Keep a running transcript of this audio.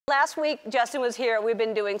Last week, Justin was here. We've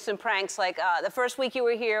been doing some pranks. Like the first week you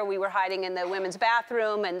were here, we were hiding in the women's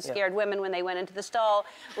bathroom and scared women when they went into the stall.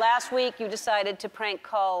 Last week, you decided to prank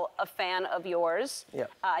call a fan of yours,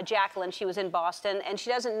 Jacqueline. She was in Boston, and she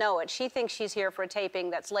doesn't know it. She thinks she's here for a taping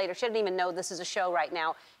that's later. She doesn't even know this is a show right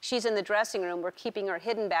now. She's in the dressing room. We're keeping her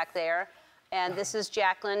hidden back there. And this is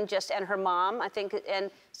Jacqueline and her mom, I think.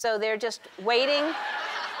 And so they're just waiting.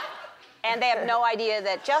 And they have no idea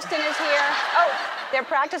that Justin is here. Oh, they're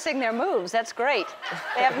practicing their moves. That's great.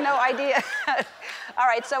 They have no idea. All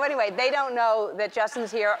right, so anyway, they don't know that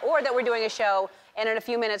Justin's here or that we're doing a show. And in a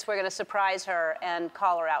few minutes, we're going to surprise her and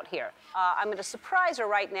call her out here. I'm going to surprise her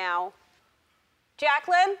right now.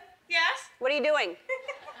 Jacqueline? Yes? What are you doing?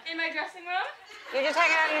 In my dressing room? You're just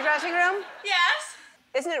hanging out in your dressing room? Yes.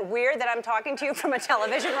 Isn't it weird that I'm talking to you from a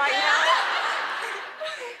television right now?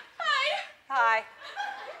 Hi. Hi.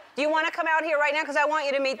 Do you want to come out here right now? Because I want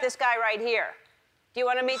you to meet this guy right here. Do you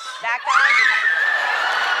want to meet that guy?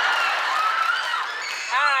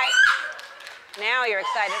 All right. Now you're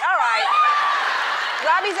excited. All right.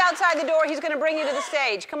 Robbie's outside the door. He's going to bring you to the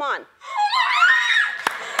stage. Come on.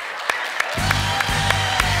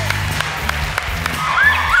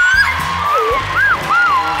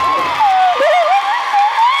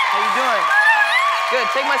 How you doing? Good.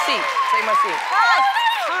 Take my seat. Take my seat. Hi.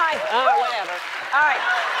 Hi. Whatever. All right.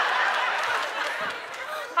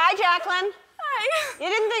 Hi, Jacqueline. Hi. You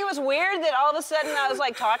didn't think it was weird that all of a sudden I was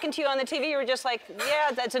like talking to you on the TV? You were just like,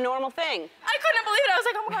 yeah, that's a normal thing. I couldn't believe it. I was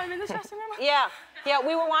like, oh my God, I'm in this dressing room. Yeah. Yeah,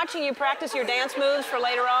 we were watching you practice your dance moves for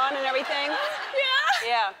later on and everything. Yeah.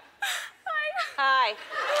 Yeah. Hi. Hi.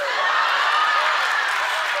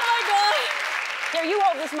 Oh my God. Here, you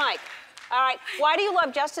hold this mic. All right. Why do you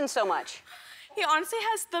love Justin so much? He honestly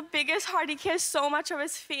has the biggest heart. He cares so much of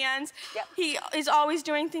his fans. Yep. He is always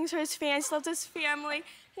doing things for his fans. He loves his family.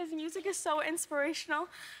 His music is so inspirational.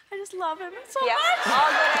 I just love him so much. All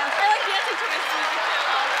good answers. I like dancing to his music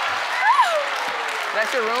too.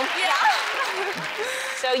 That's your room? Yeah.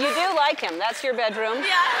 So you do like him. That's your bedroom.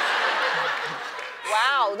 Yeah.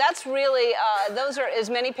 Wow, that's really, those are as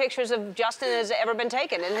many pictures of Justin as ever been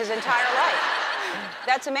taken in his entire life.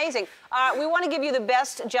 That's amazing. We want to give you the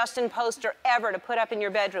best Justin poster ever to put up in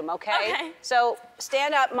your bedroom, okay? Okay. So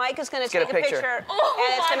stand up. Mike is going to take a picture. Oh,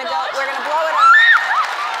 and it's my going to go, gosh. we're going to blow it up.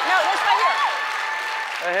 No, this right here.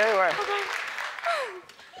 Hey, where? Okay.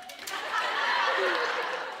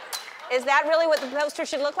 Is that really what the poster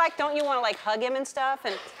should look like? Don't you want to like hug him and stuff?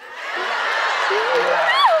 And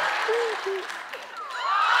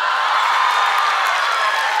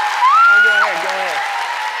Go ahead, go ahead.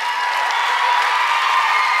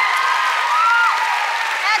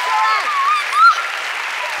 Excellent.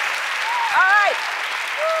 All right.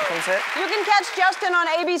 Come sit. You can catch Justin on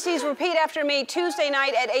ABC's Repeat After Me Tuesday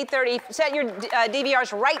night at 8:30. Set your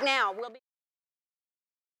DVRs right now. We'll be